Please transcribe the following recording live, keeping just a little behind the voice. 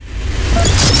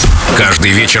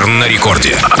Каждый вечер на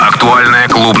рекорде. Актуальная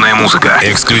клубная музыка.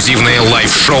 Эксклюзивные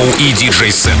лайв-шоу и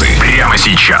диджей-сеты. Прямо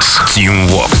сейчас. Team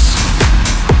Vox.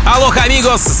 Алло,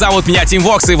 амигос, зовут меня Team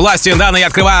Vox, и властью данной я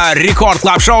открываю рекорд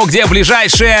клаб-шоу, где в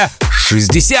ближайшие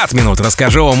 60 минут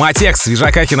расскажу вам о тех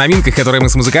свежаках и новинках, которые мы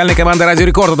с музыкальной командой Радио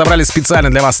Рекорд отобрали специально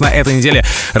для вас на этой неделе.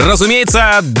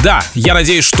 Разумеется, да, я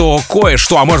надеюсь, что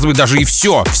кое-что, а может быть даже и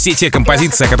все те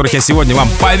композиции, о которых я сегодня вам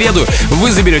поведаю,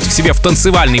 вы заберете к себе в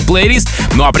танцевальный плейлист.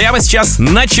 Ну а прямо сейчас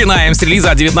начинаем с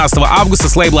релиза от 19 августа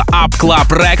с лейбла Up Club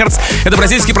Records. Это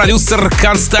бразильский продюсер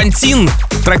Constantinne.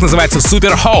 Трек называется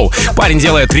Super Ho. Парень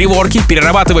делает реворки,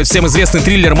 перерабатывает всем известный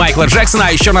триллер Майкла Джексона,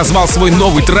 а еще назвал свой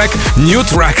новый трек New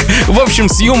Track. В общем,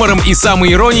 с юмором и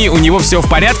самой иронией у него все в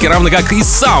порядке, равно как и с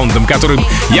саундом, которым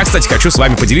я, кстати, хочу с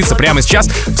вами поделиться прямо сейчас,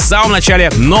 в самом начале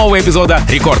нового эпизода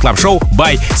Рекорд Клаб Шоу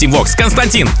by Team Vox.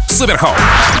 Constantinne, Super Ho.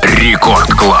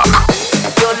 Рекорд Клаб.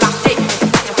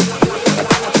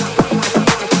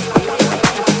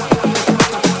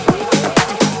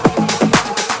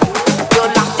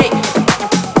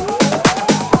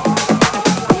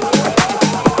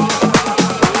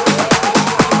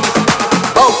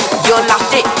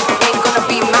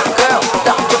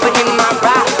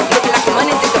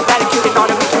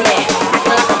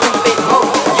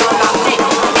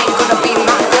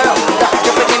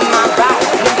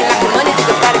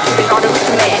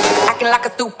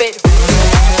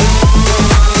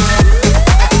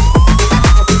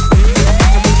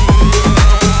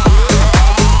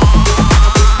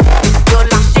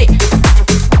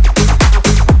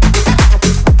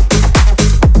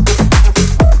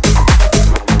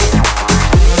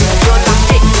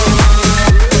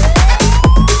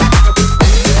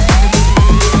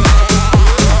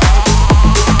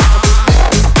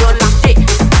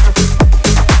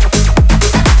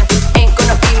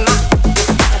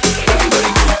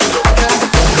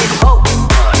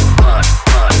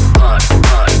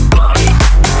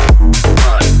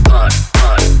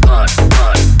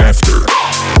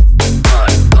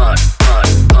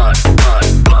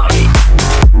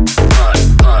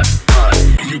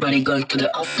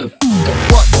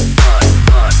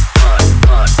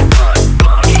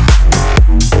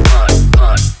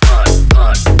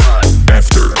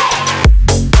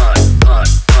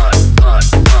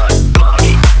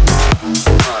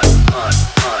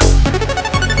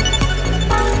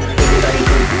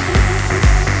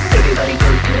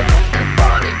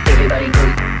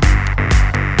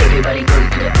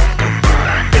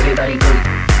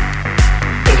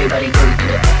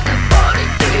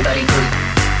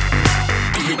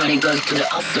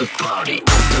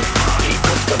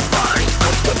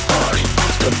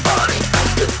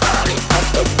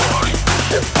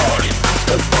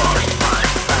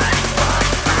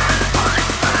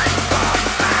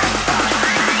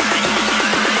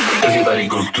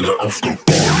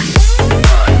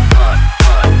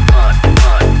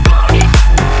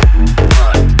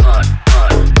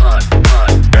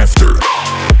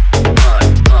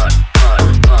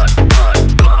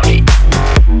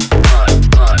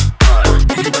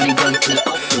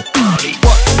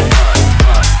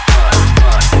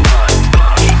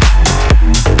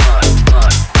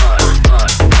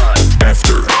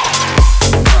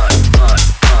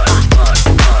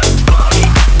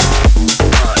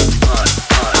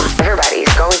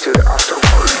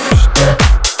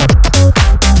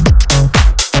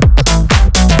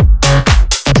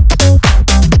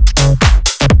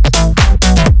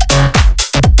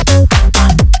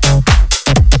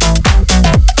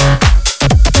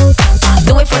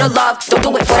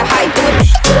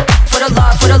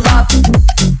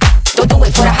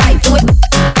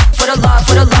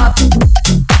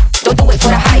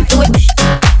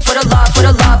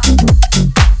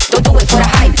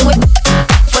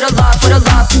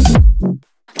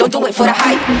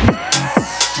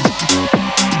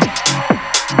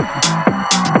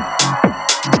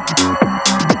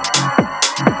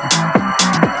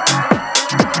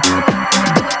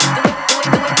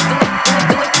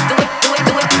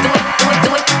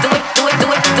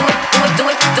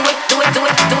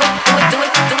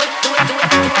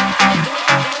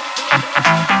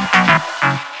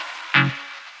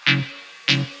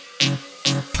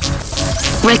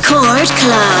 Record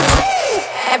Club.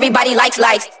 Everybody likes.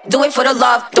 Do it for the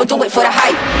love, don't do it for the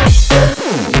hype.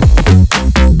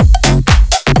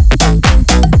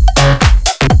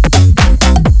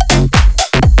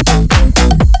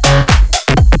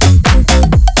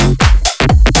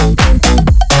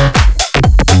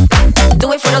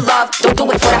 Do it for the love, don't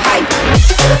do it for the hype.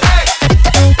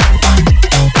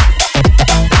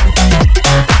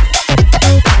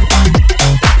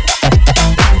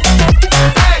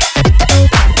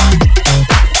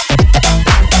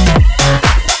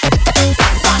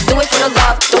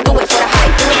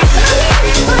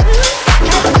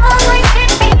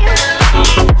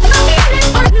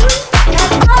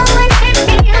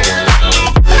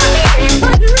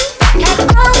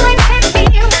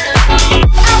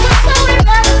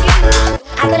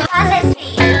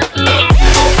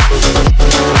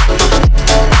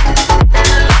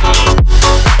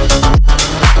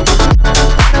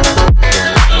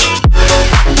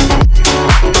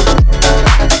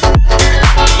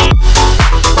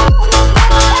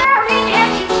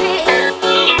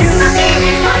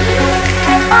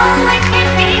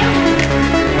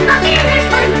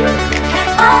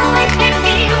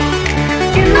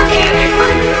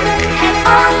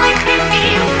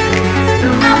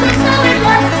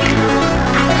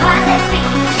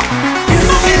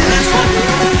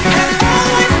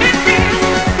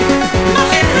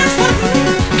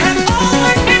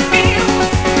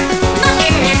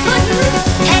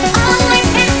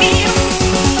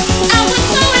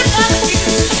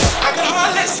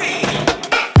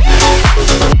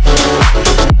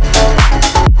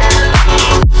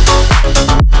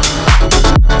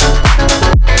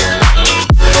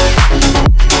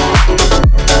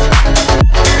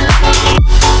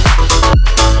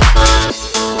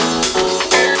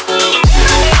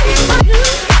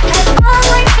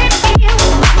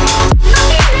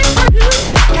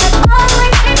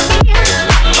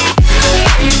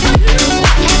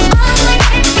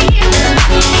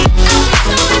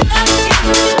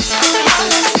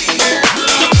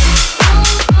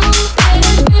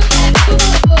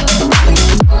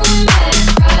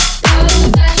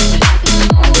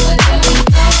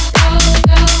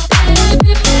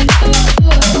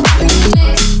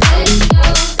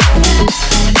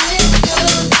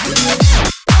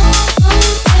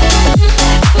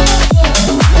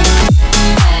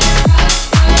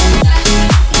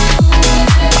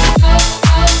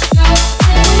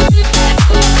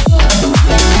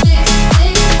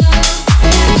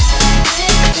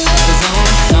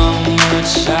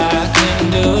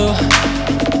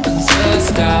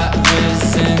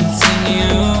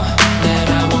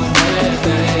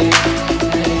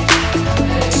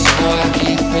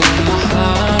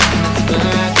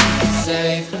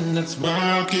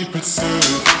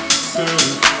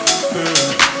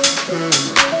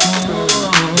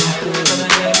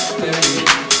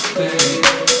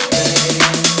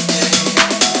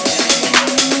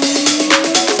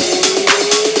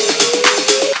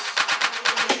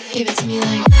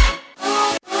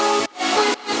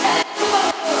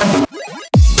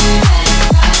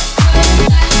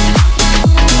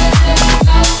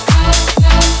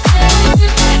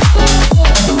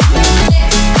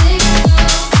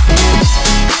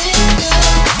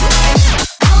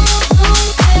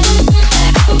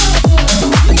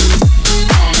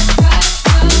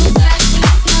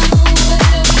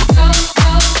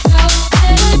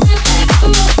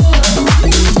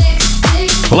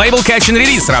 Лейбл Catch and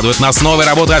Release радует нас новой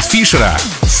работой от Фишера.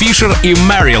 Фишер и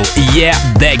Meryll, Yeah,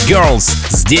 The Girls,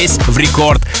 здесь в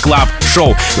Рекорд Клаб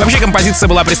Шоу. Вообще композиция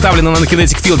была представлена на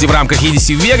Kinetic Field в рамках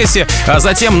EDC в Вегасе, а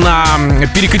затем на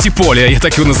Перекати-Поле, я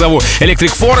так его назову,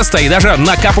 Electric Forest, и даже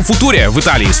на Капо Футуре в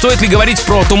Италии. Стоит ли говорить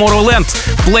про Tomorrowland,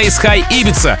 Place High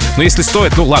Ibiza? Ну, если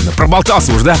стоит, ну ладно,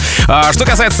 проболтался уж, да? Что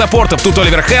касается саппортов, тут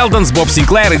Оливер Хелденс, Боб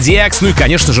Синклер и DX, ну и,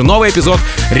 конечно же, новый эпизод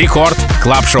Рекорд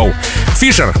Клаб Шоу.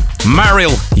 Фишер,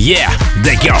 Meryll, Yeah,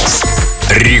 The Girls.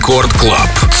 Рекорд Клаб,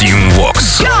 Team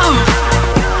Vox.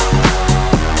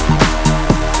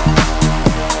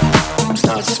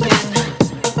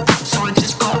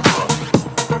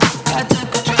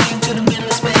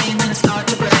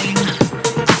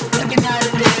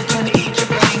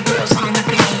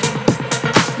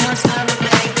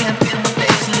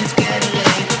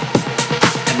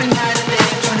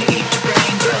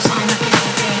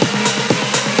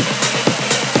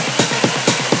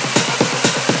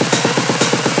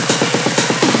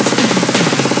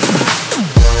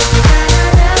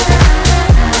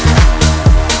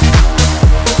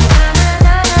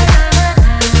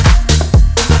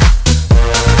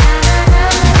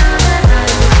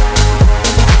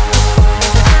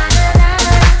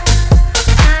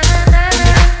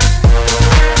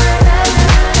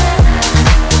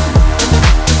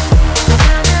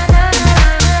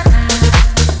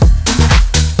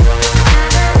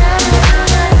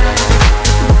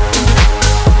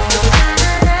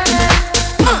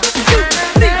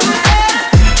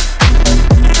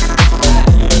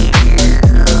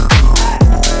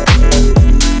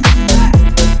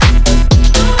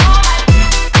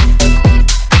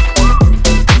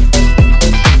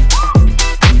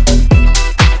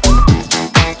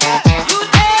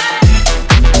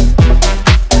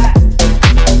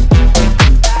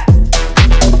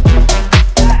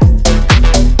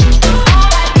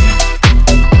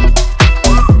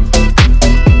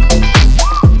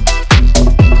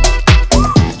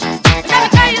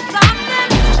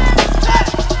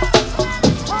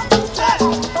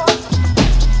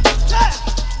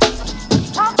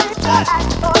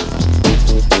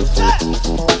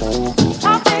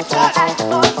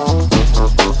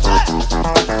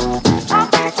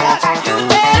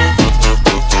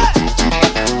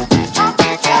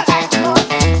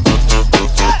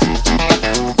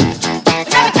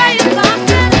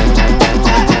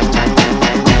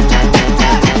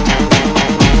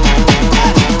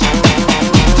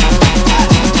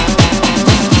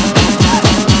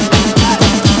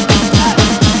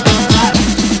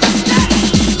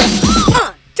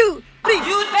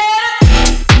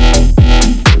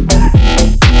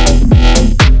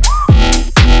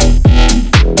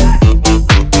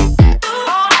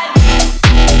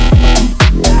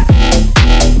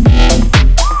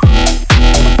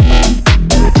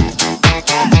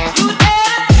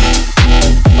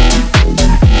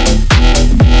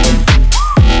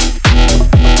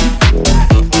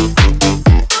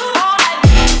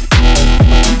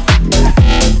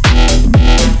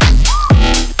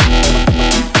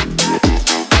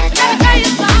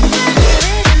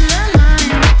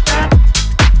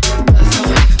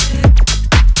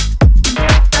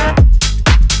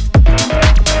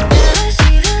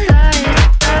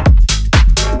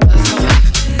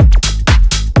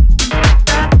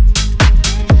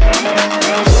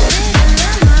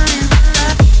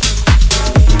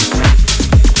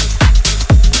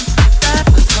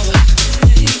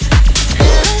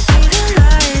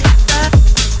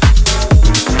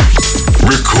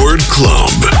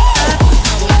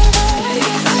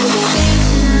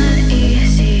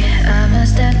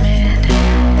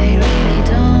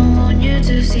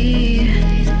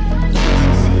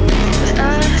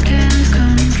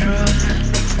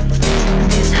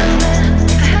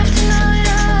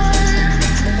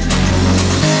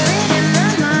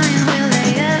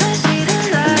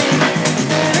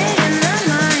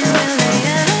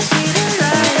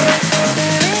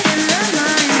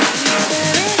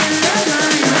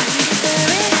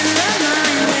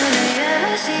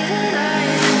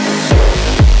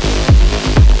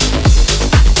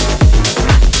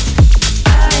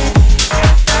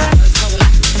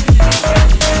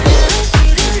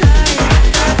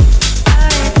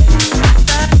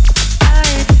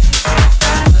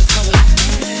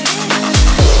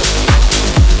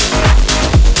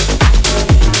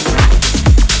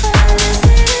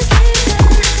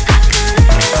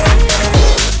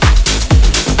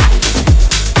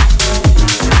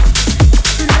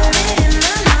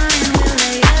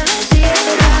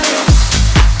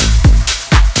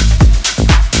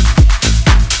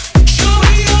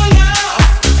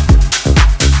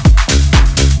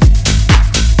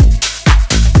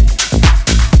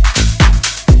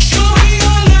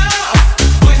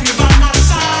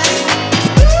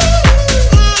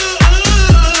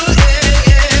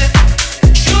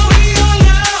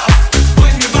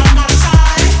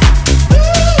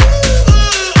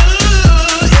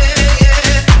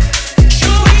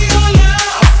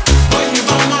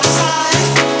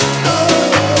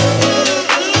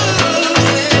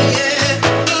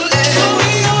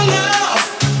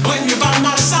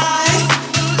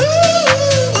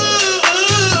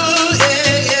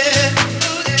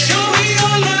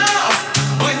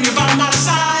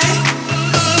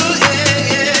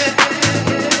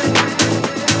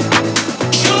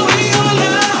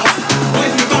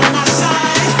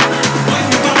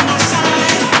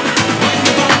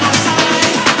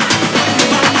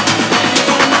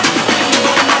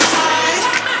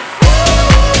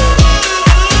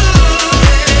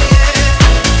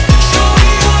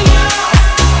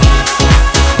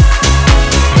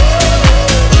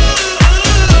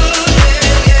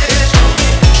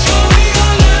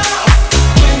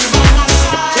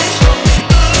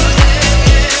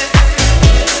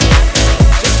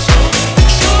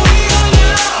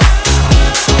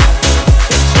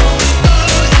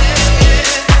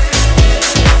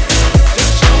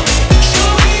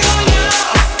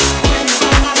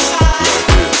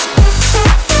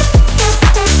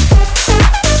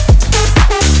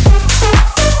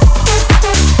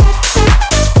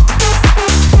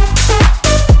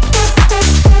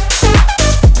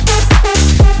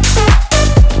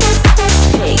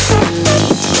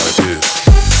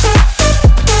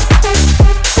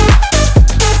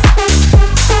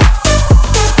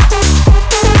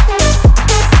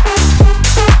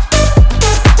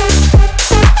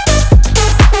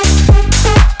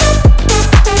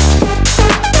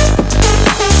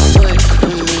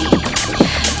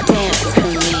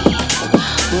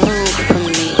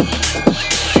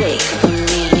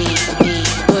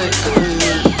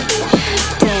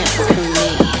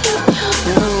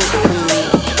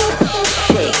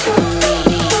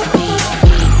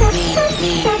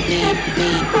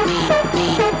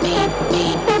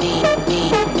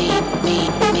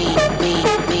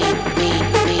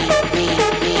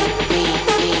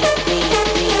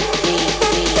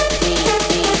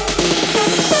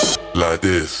 like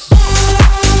this.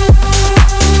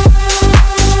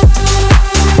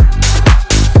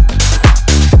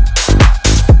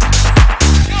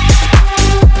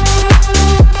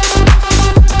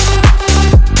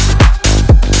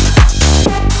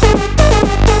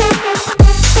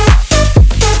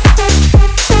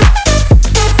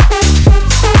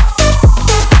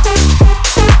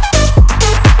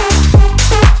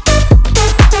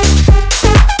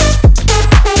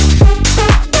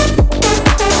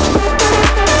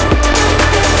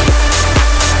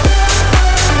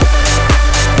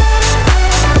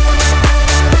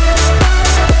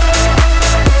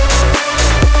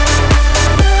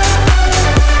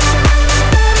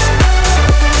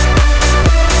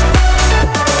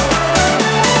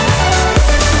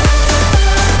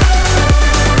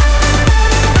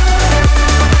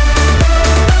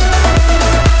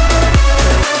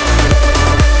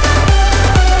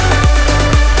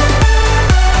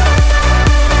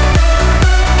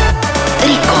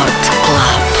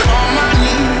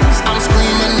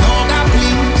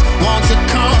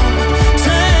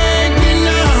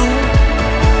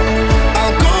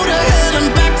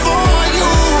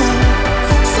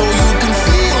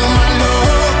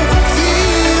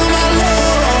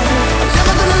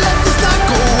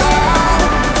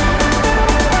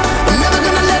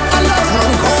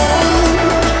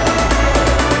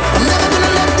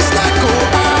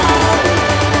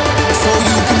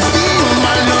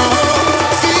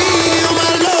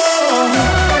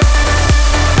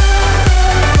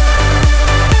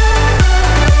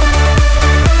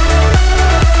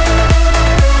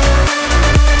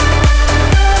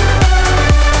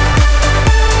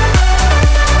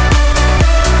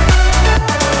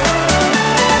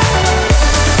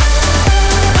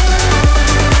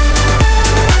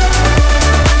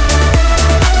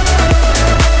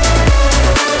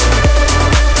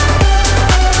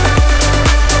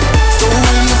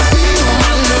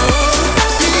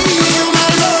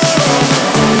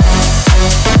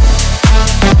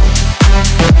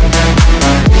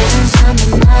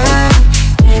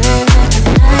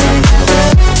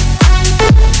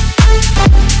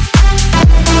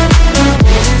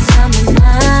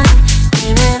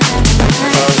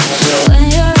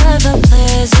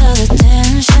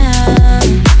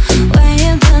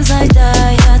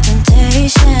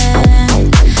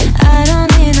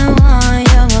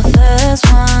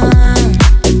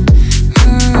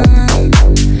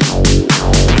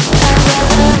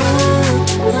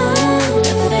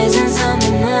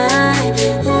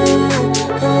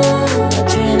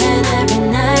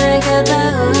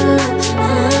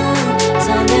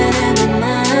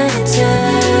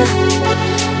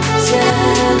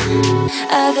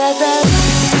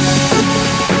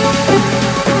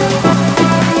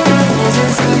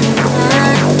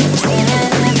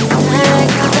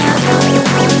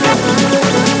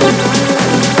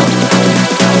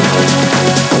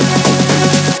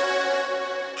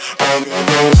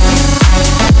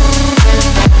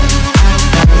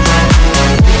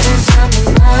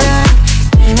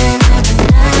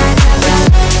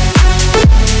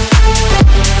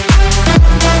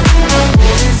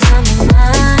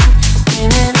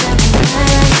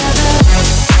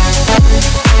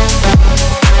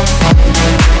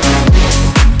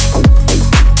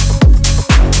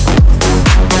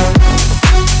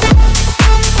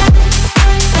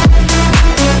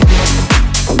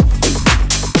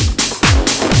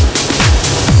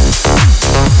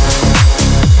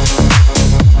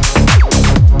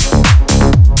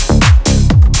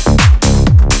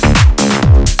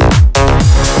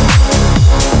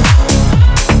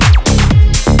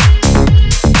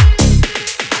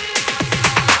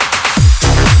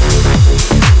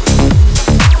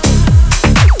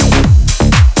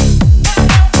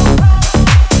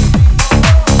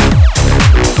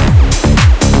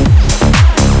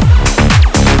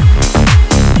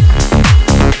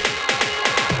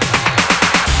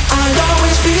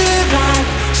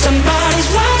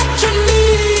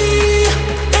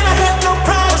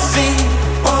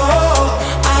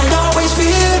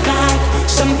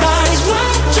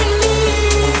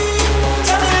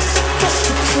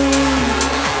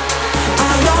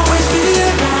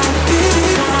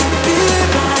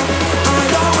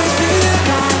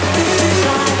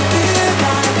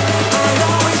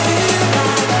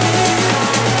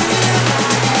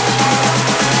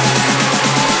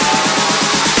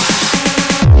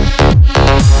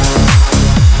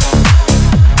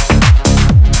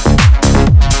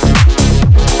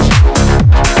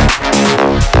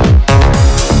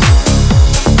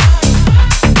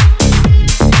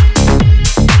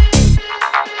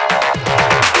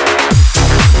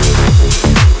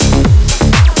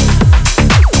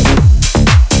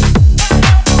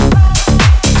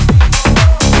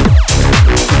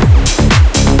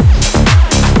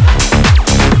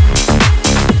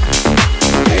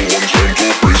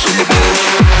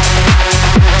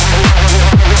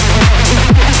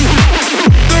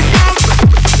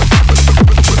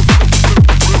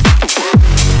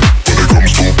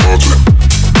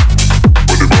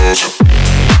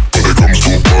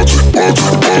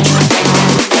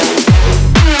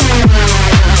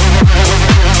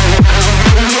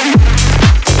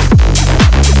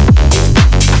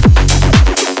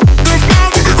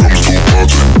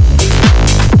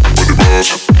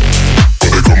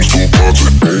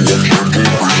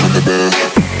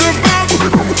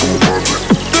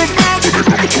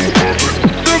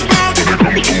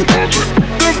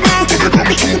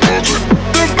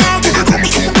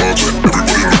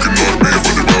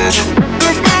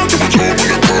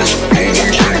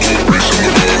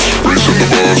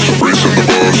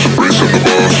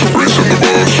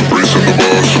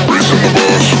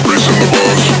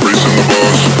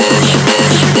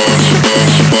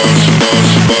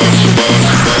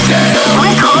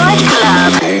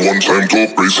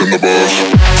 the bars.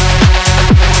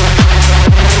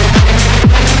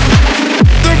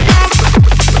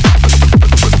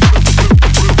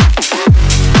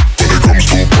 When it comes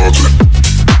to a party,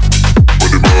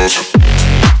 when it bars.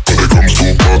 When it comes to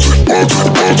a party,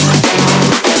 party.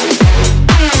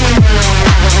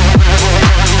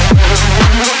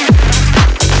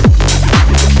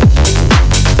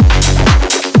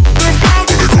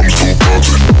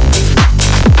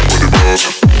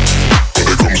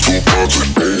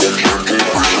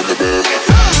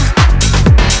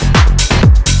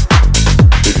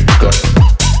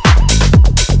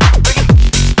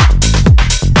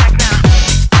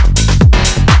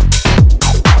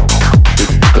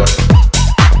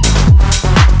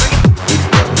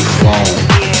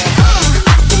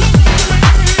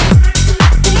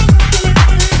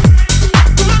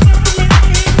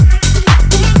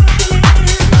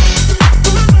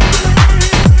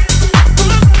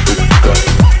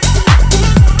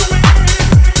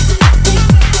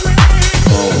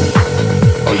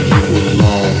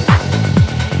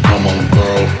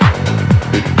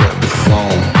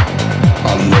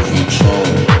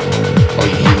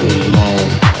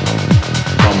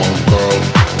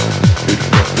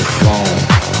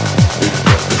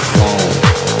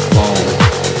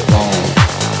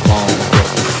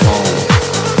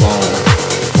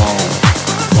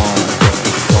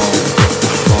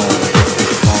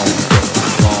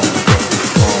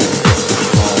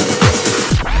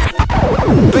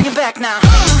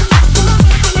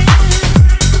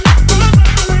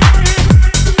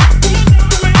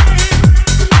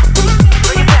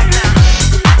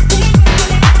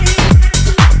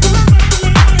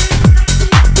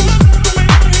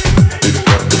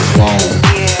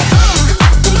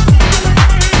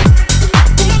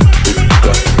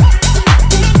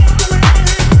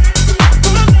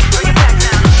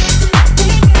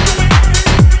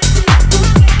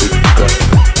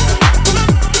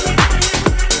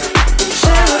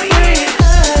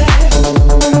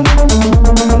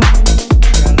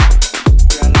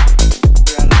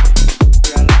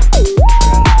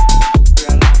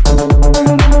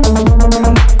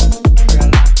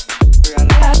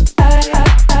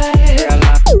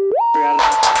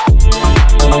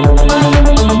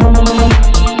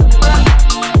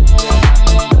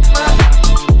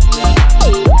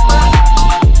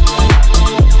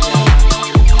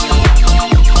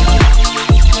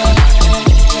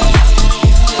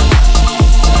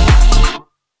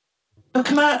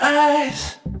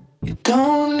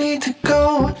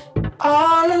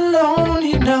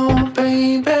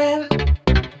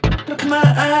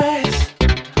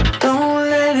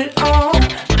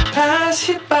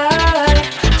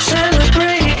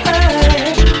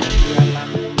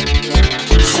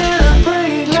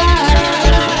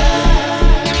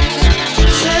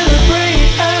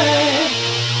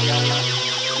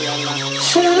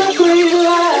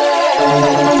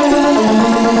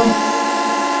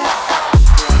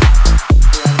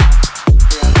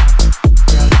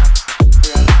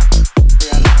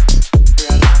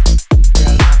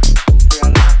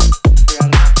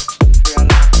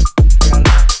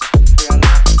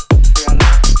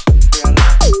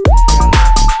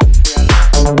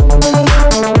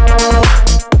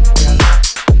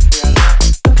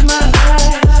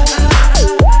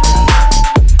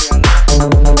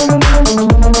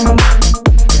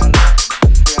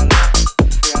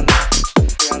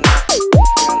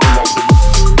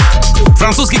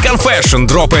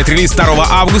 Дропает релиз 2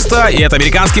 августа, и это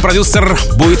американский продюсер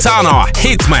Buitano,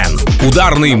 Hitman.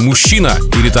 Ударный мужчина,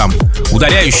 или там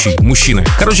ударяющий мужчина.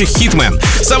 Короче, Hitman.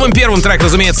 Самым первым трек,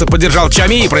 разумеется, поддержал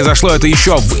Чами, и произошло это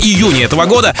еще в июне этого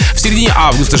года. В середине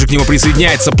августа же к нему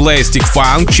присоединяется Plastic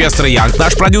Funk, Честер Янг,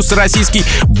 наш продюсер российский.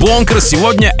 Бонкер.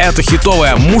 Сегодня это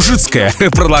хитовая мужицкая.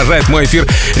 Продолжает мой эфир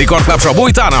Рекорд Клаб Шоу.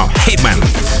 Buitano, Hitman.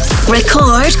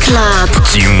 Record Club.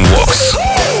 Team Vox.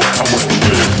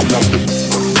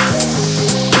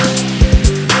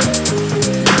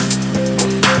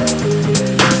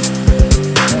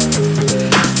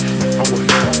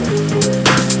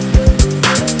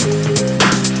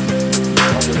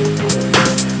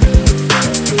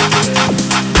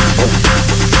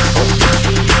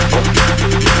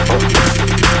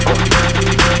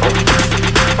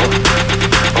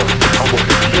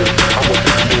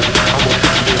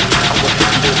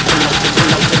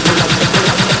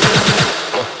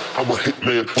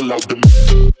 Pull out the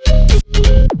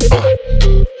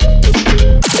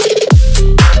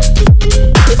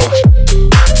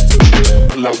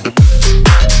pull out the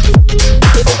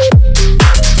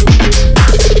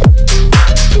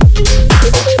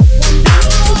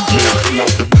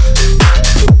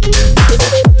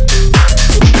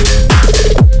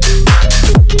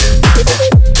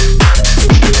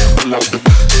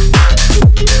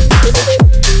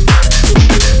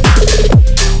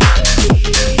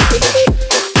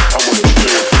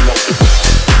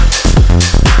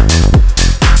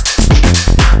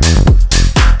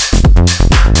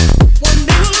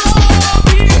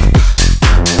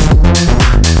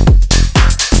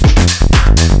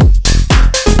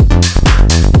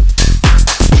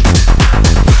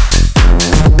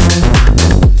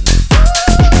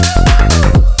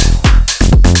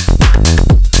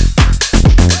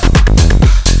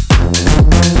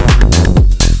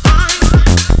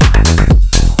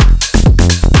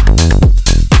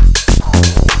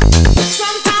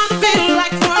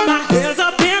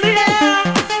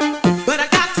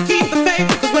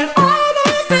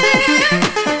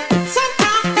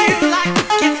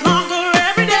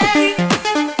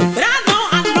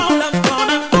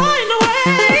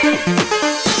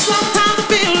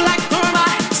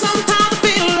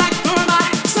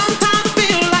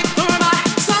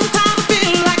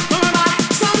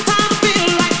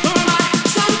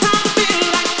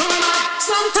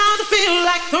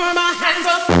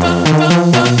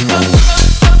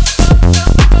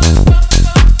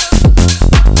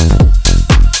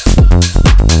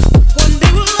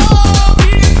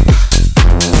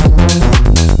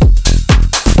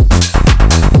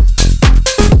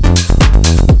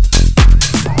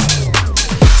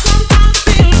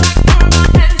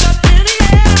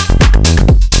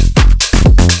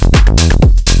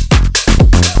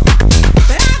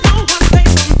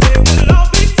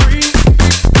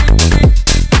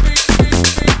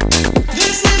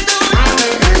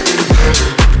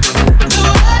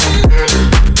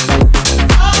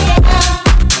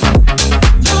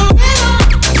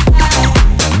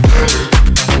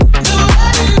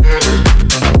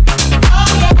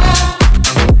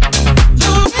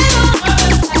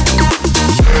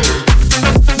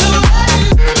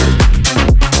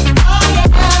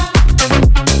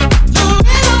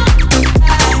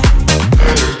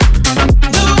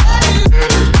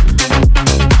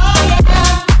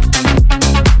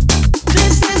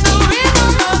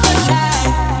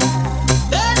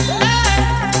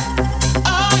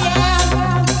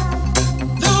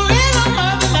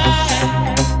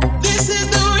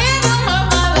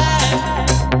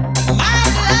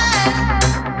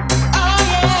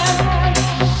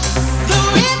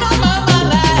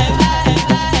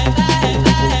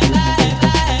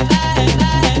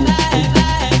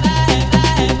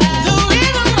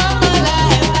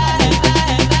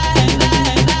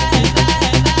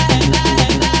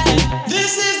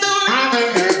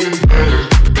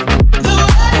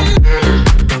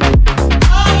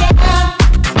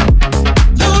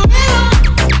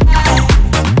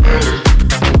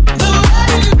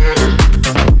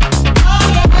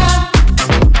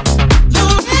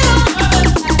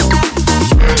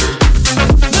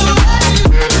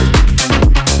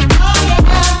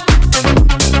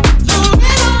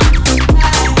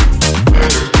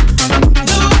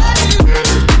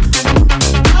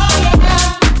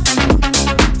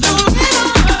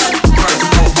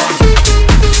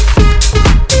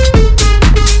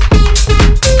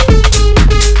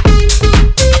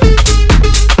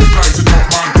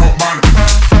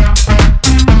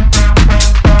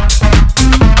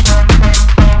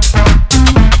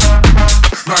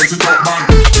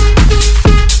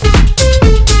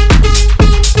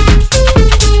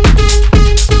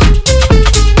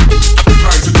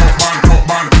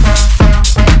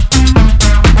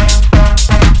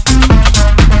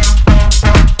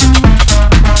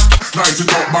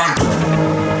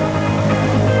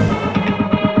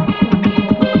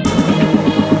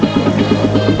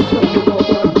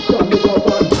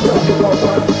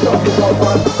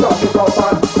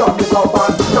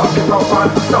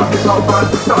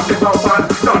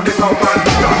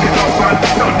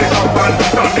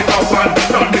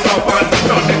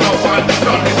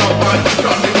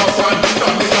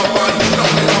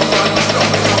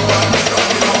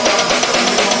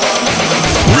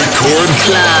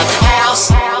Club. House.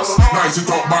 Nice it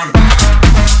up, man.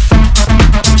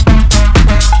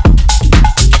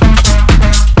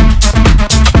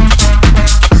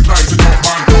 Nice it up,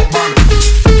 man. Up, man.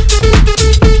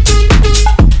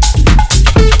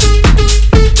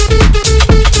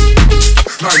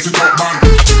 Nice it up, man.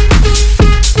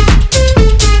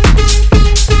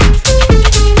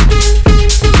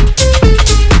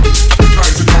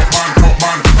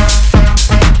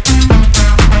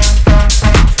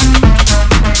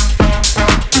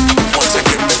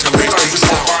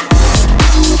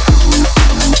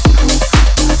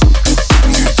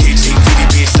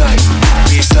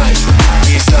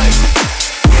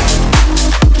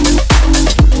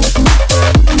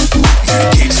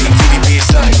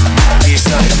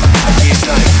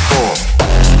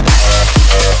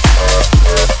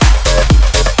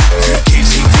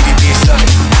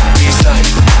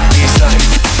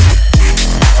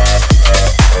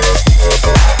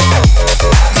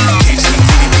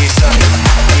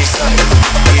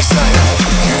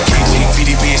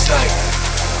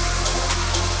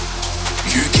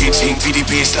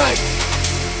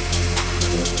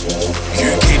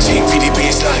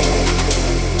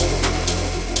 Once again with the rave thing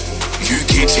sound. You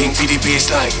keep taking for the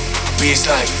baseline,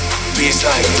 baseline,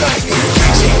 baseline. You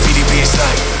keep taking for the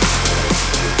baseline,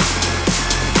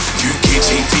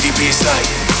 baseline, baseline.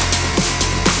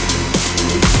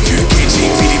 You keep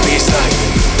taking for the baseline,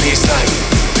 baseline,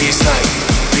 baseline.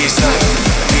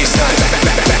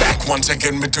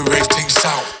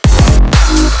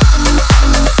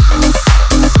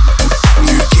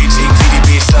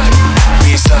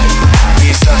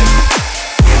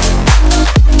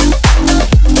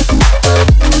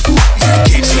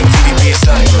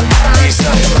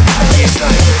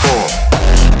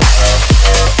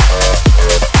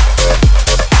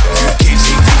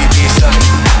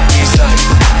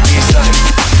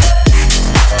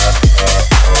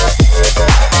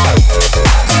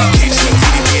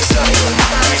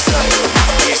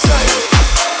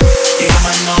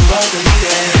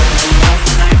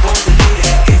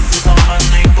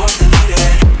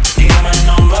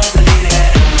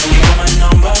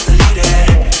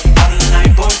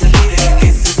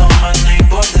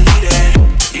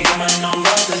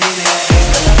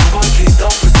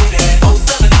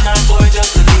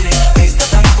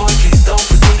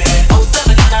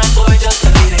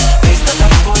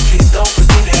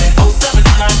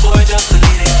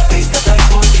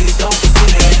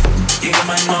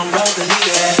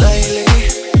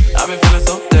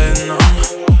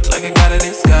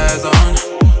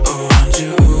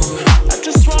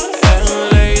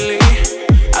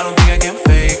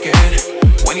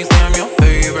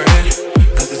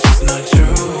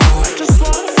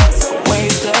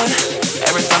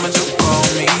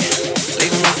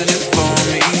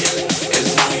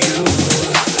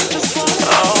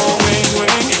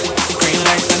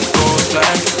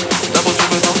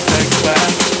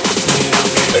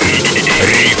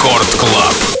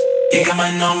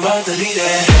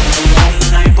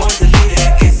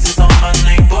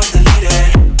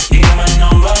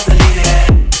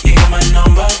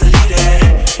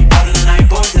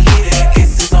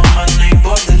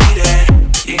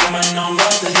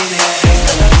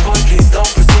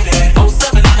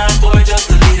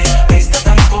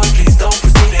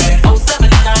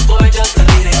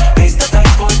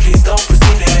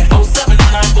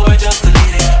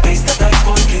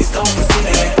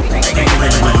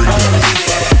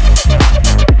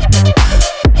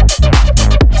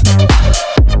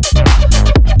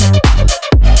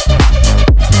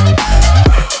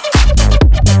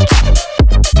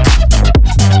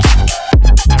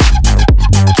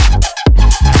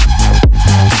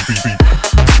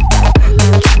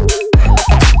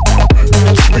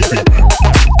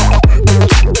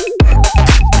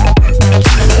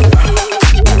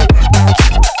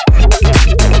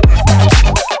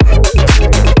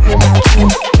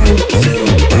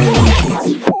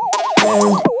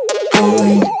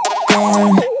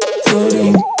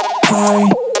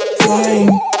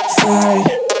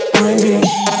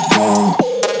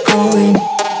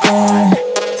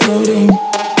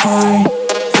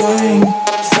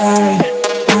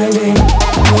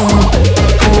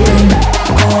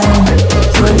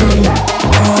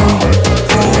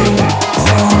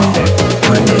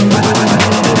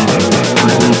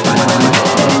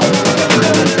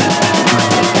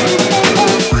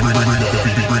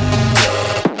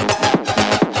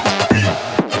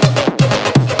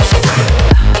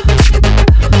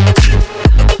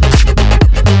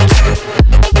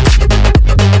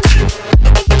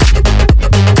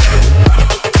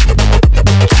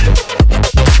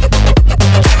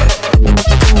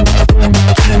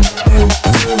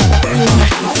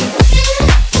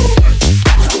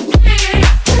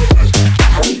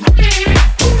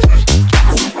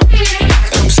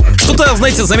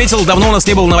 знаете, заметил, давно у нас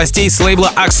не было новостей с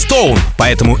лейбла Axstone,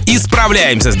 поэтому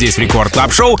исправляемся здесь в Рекорд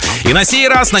Клаб Шоу. И на сей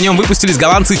раз на нем выпустились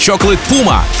голландцы Chocolate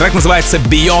Puma. Трек называется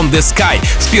Beyond the Sky.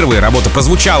 Впервые работа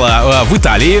прозвучала в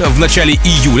Италии в начале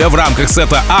июля в рамках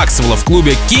сета Axwell в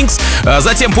клубе Kings.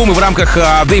 Затем Puma в рамках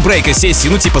Daybreak сессии,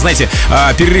 ну типа, знаете,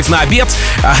 перерыв на обед,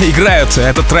 играют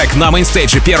этот трек на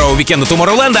мейнстейдже первого уикенда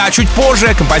Tomorrowland, а чуть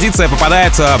позже композиция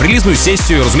попадает в релизную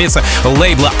сессию, разумеется,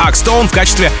 лейбла Axstone в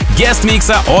качестве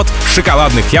гест-микса от шоколадных.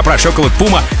 Я про Chocolate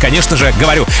Puma, конечно же,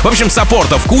 говорю. В общем,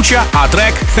 саппортов куча, а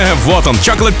трек вот он,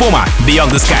 Chocolate Puma,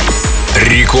 Beyond the Sky.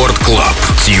 Рекорд Клаб,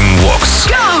 Team Vox.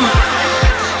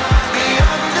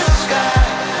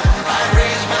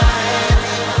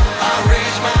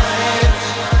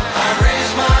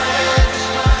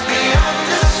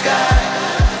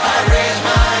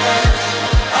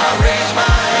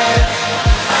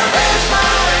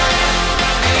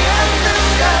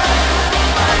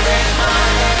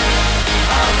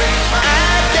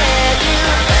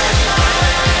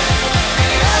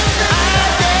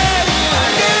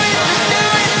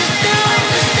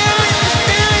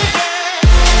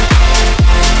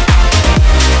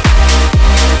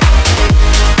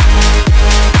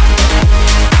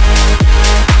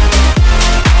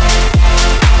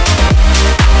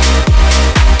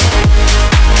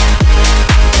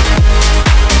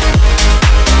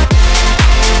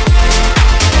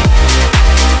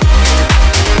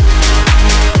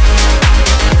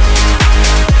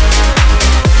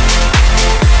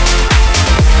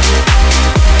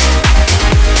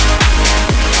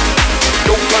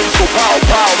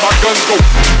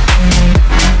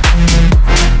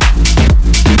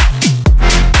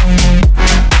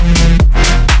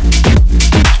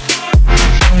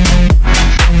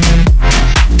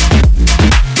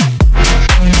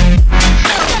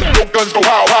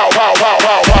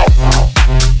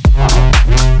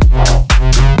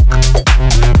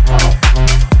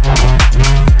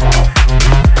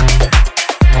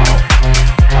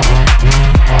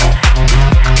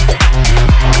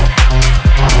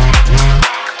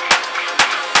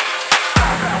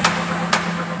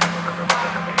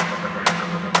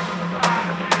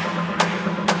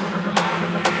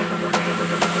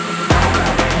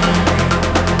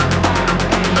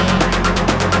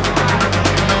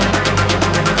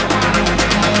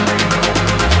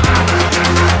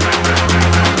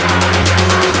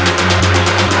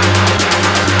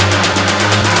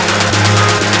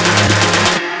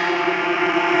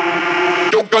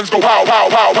 guns go pow, pow,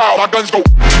 pow, pow. My guns go.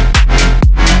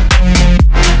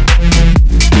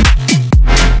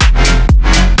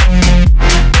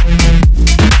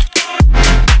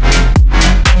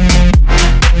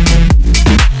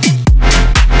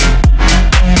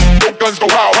 Guns go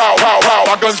pow, pow, pow, pow.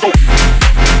 My guns go.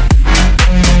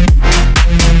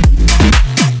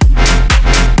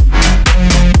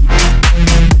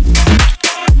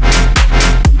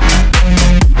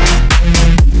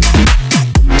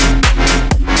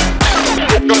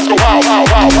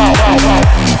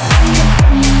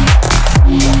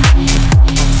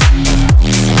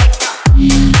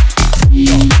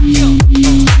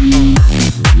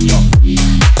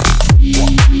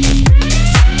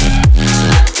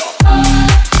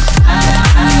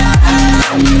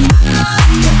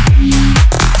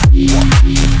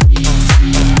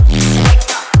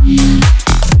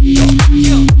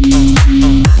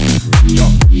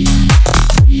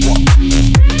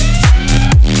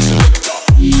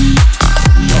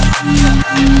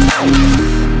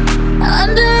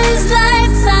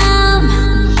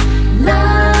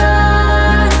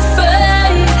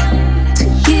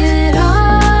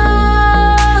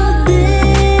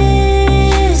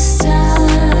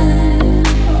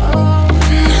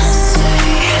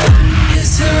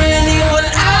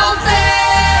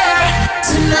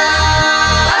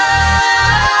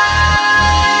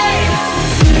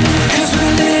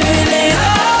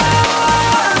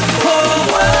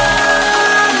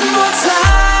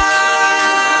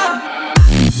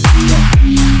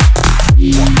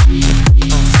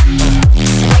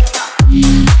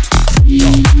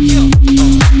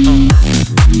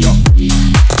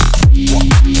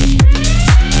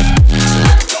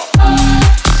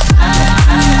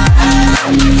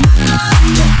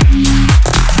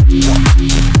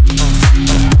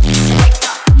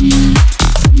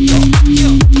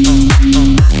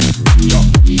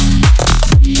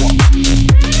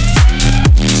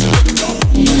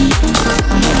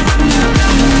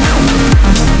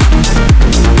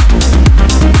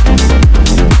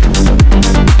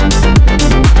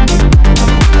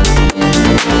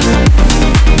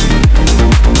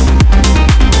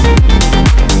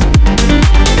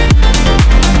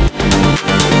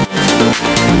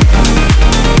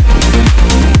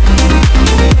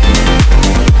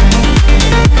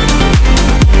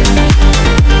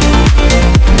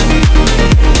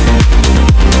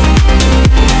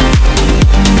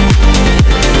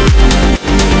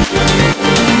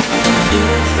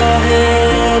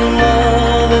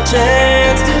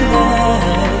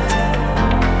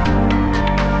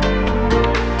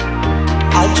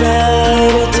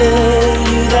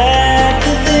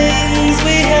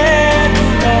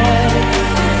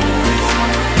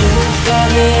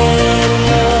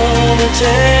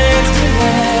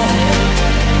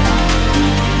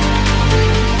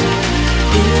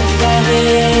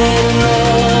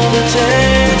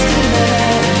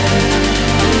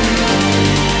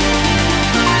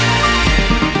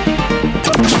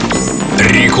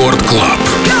 Рекорд Клаб.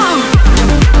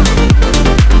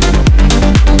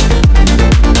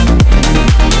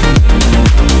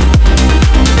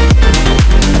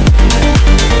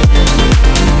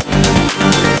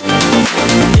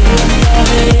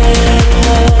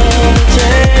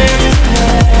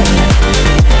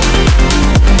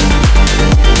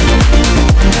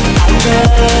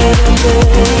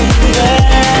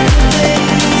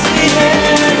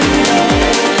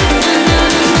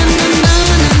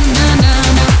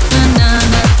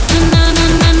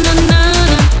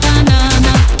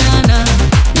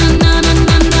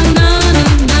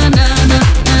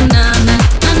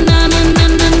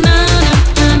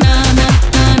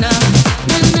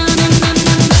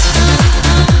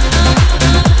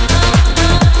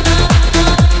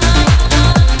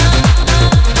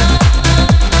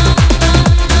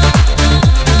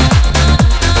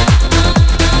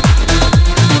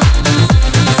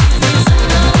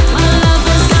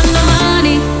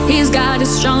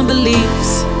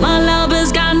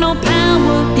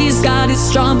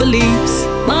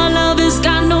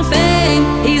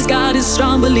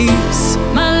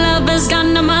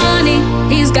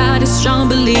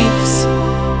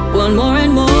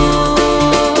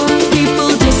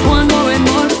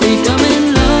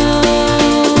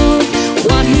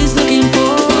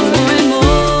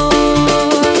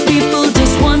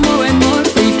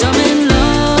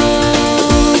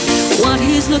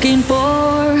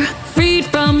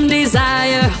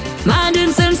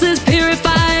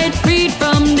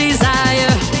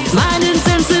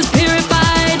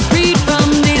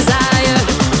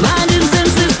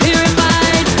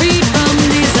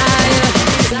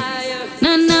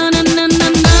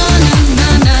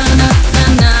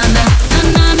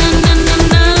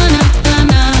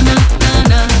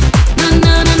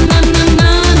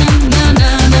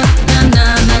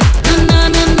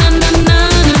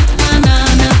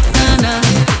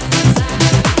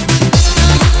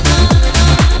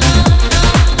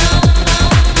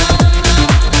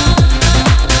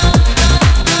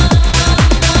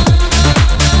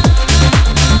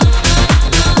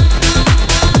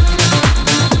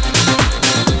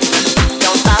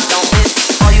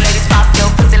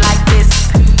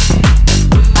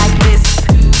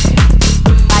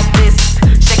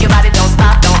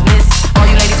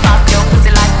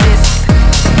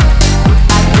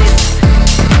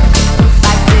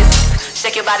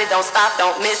 Don't stop,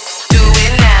 don't miss. Do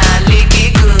it now, lick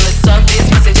it good. Suck this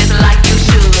pussy just like you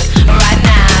should. Right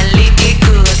now, lick it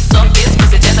good. Suck this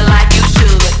pussy just like you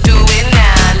should. Do it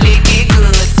now, lick it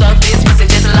good. Suck this pussy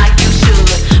just like you should.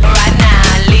 Right now,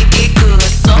 lick it good.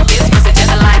 Suck this pussy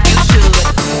just like you should.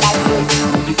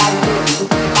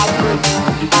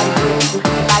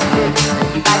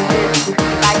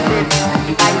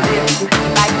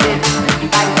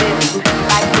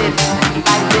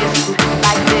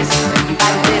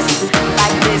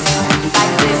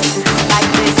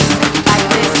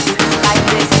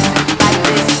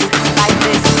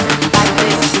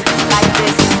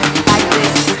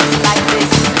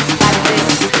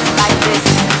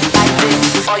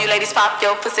 Pop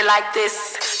your pussy like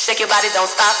this. Shake your body, don't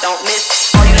stop, don't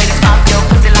miss. All you ladies pop your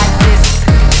pussy like this.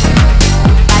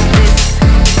 Like this.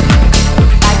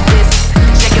 Like this.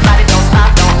 Shake your body, don't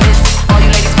stop, don't miss. All you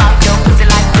ladies pop your pussy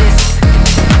like this.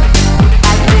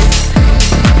 Like this.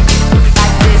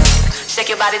 Like this. Shake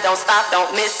your body, don't stop,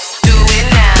 don't miss. Do it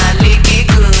now, lick it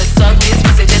good. Suck this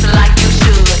pussy just like you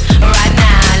should. Right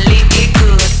now, lick it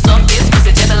good. Suck this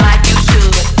pussy just like you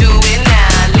should. Do it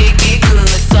now, lick it good.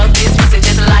 Suck this pussy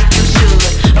just like you should.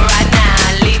 Right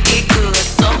now, lick it good.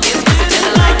 Suck this pussy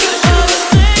just like you should.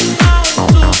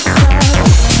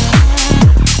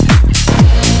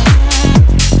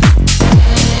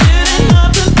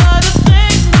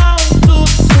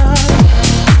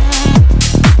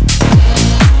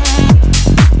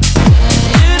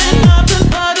 You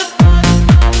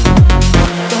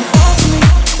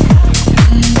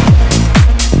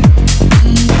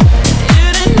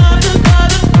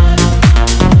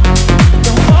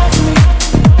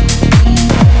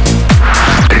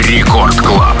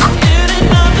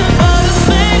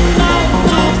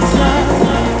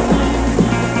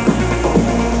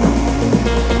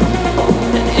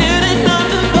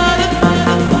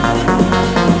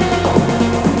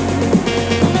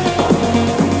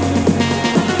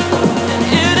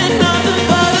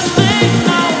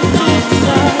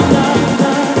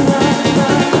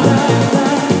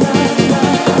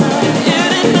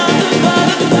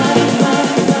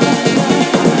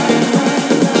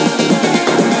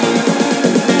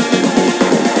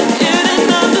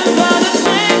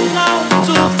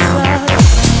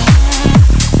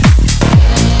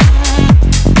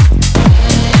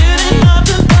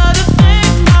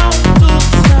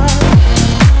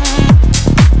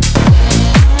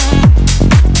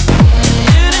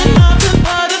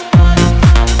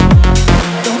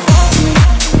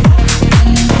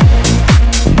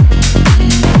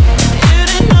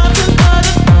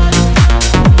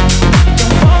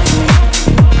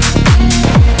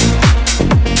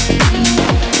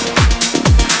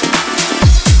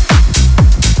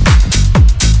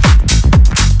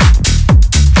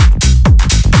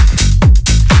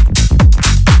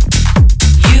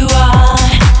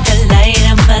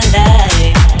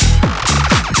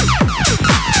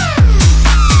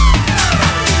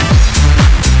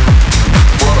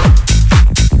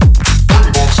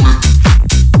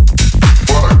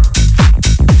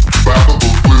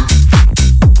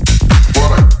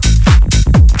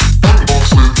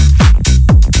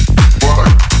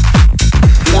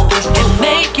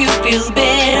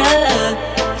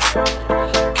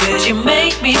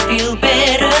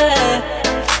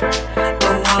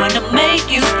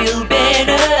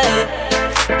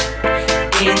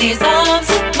these arms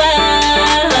of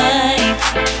mine.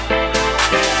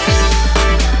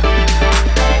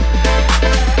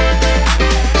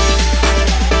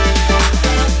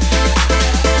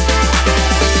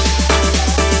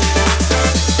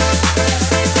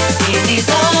 In these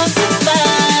arms of mine.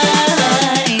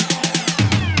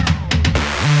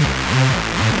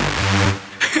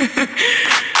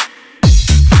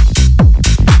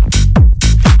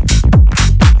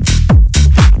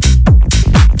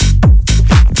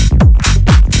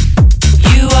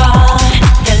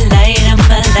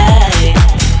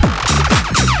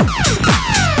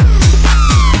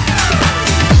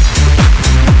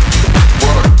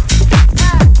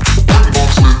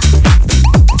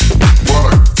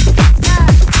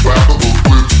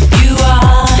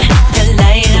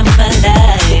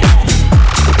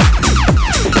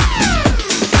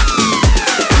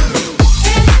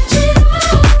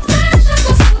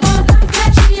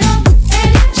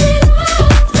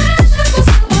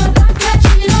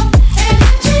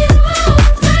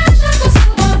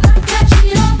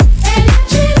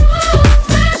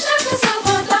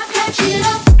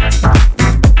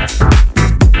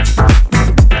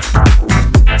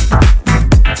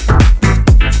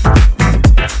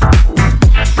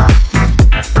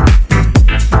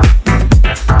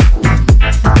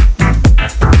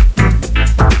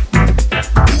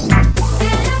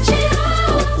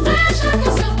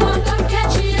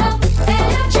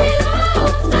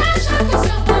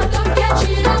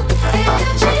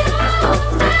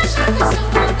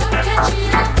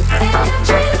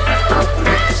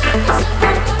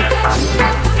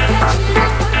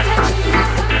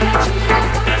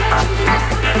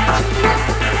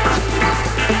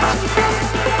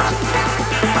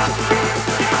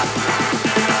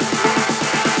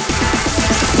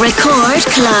 Record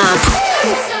Club.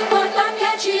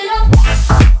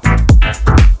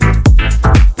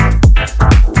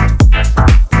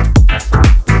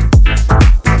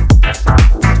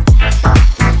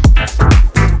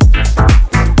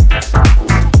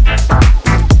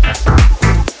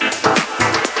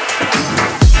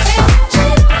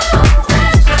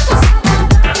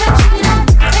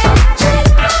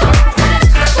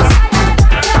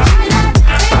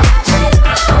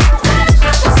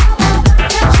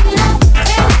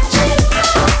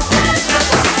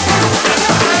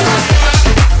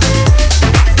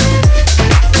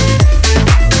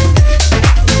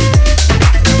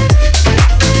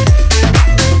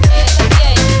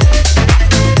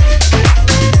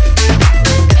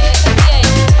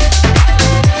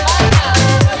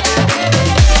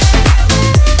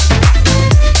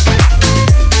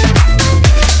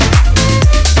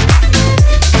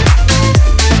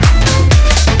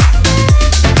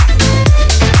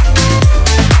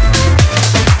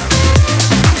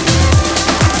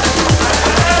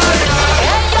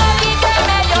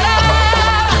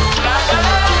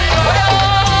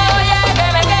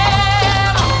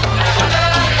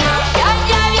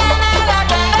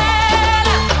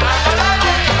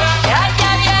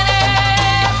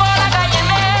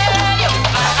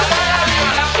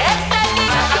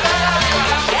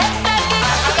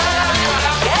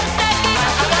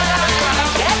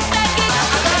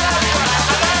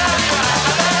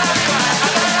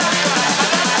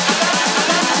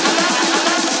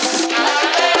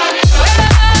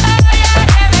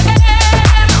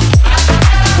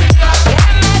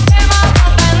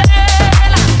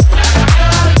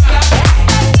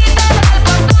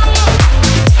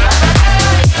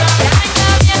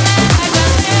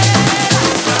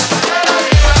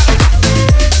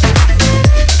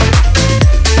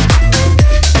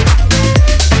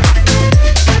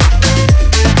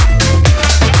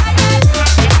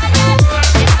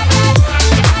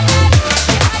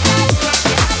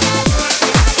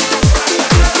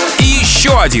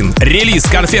 Один релиз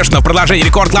Confession в продолжении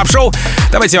Рекорд Клаб Шоу.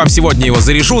 Давайте я вам сегодня его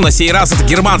заряжу. На сей раз это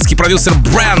германский продюсер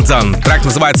Брэндон. Трек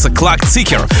называется Clock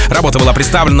Ticker. Работа была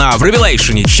представлена в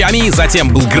Revelation Чами, затем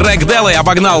был Грег Делл и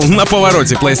обогнал на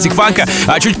повороте Plastic Funk,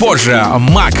 а чуть позже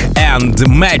Mac and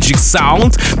Magic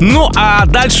Sound. Ну а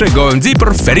дальше Going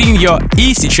Deeper, Ferrinho,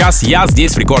 и сейчас я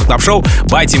здесь в Рекорд Клаб Шоу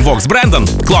by Team Vox. Брэндон,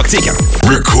 Clock Ticker.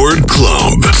 Record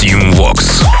Club, Team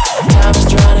Vox.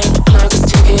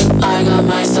 I got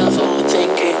myself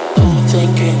overthinking,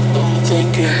 overthinking,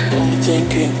 overthinking,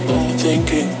 overthinking,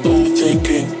 overthinking,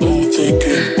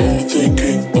 overthinking,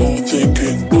 overthinking,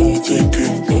 overthinking,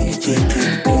 overthinking,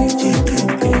 overthinking, overthinking,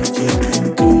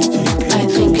 overthinking, overthinking. I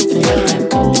think it's time.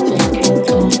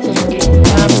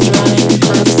 Time's running,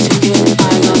 clock is ticking.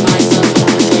 I got myself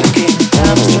overthinking.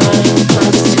 Time's running,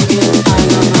 clock is ticking. I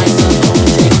got myself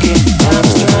overthinking.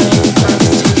 Time's running, clock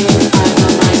is ticking. I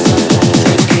got myself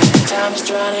overthinking. Time's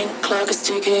running, clock is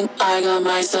thinking, I got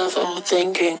myself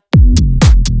overthinking.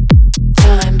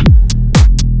 Time.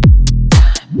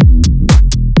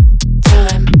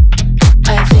 Time.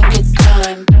 I think it's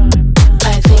time.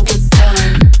 I think it's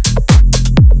time.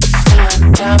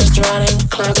 Time. Time is running,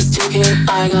 clock is ticking,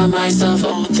 I got myself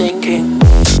overthinking.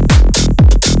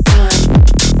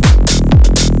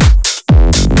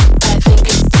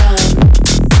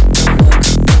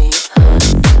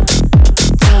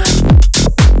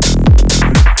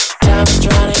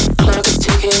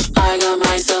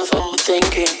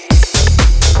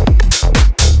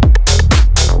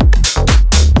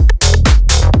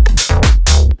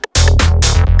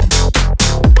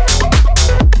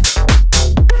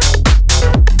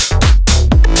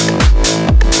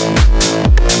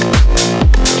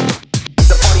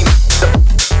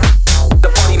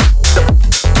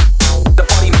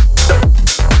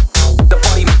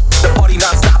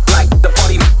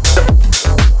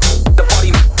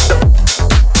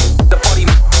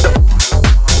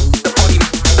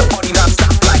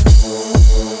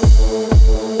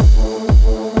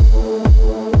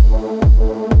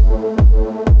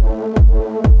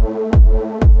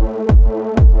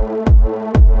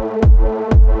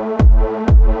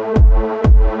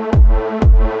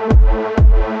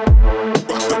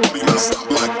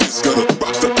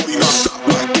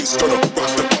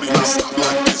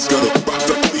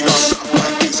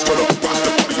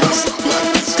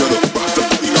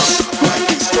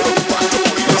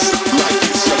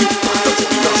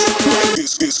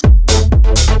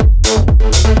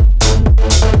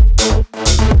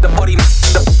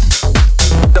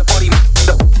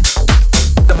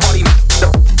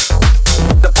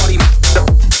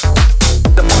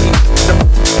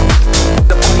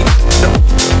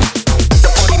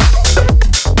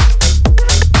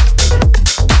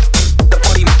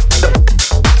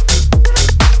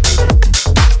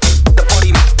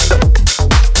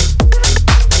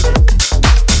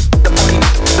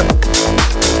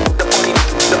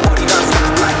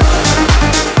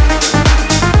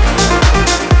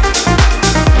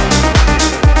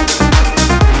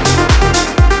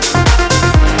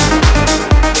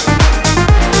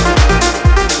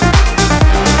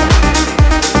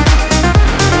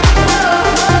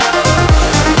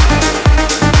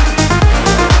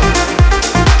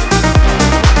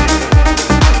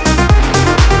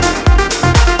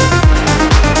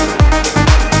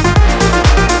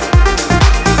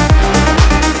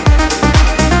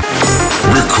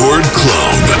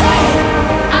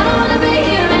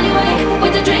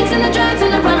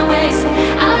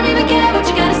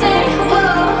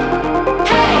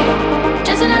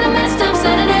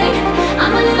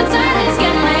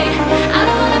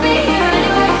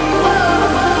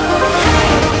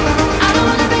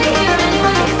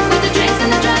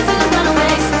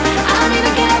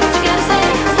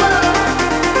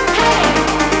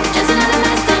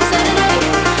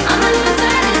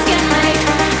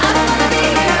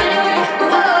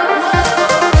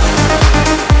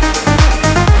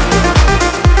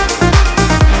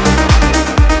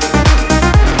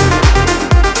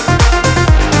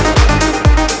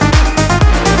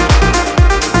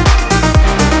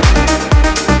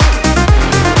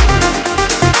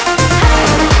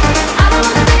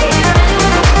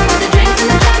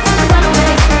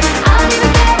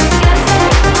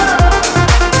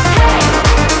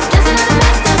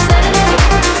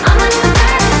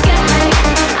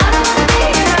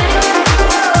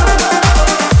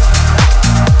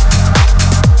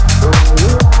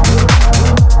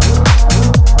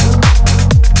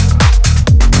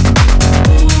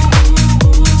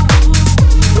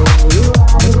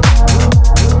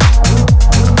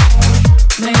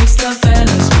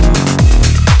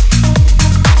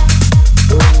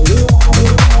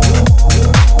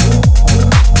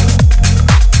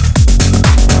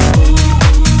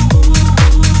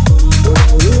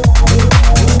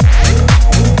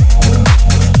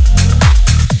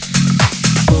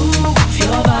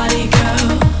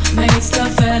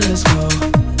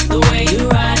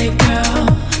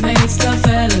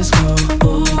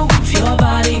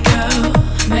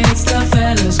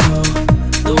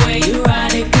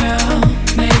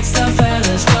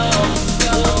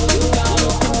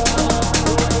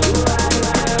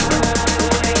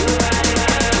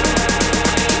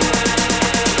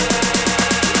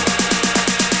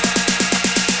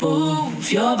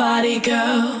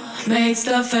 makes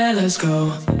the fellas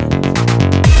go.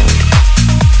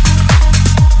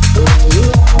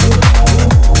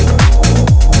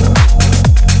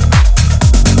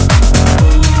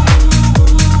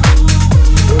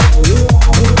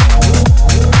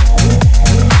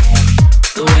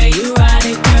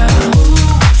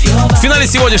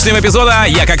 сегодняшнего эпизода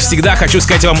я, как всегда, хочу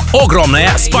сказать вам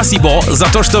огромное спасибо за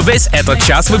то, что весь этот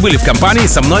час вы были в компании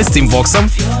со мной, с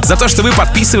Тимвоксом, за то, что вы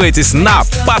подписываетесь на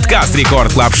подкаст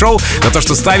Рекорд Клаб Шоу, за то,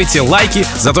 что ставите лайки,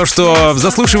 за то, что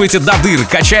заслушиваете до дыр,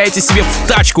 качаете себе в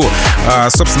тачку,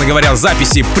 собственно говоря,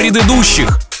 записи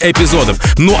предыдущих эпизодов.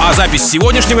 Ну а запись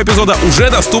сегодняшнего эпизода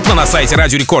уже доступна на сайте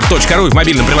radiorecord.ru и в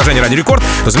мобильном приложении Radio Record.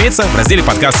 Разумеется, в разделе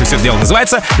подкасты все это дело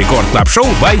называется Рекорд Клаб Шоу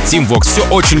by Team Vox. Все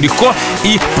очень легко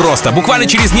и просто. Буквально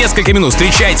через несколько минут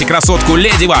встречайте красотку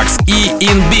Леди Вакс и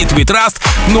In Beat We Trust.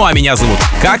 Ну а меня зовут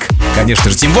как? Конечно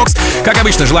же, Team Vox. Как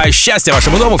обычно, желаю счастья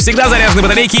вашему дому, всегда заряженной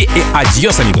батарейки и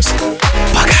адьос, амигос.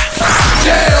 Пока.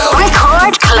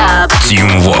 Record Club.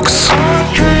 Team Vox.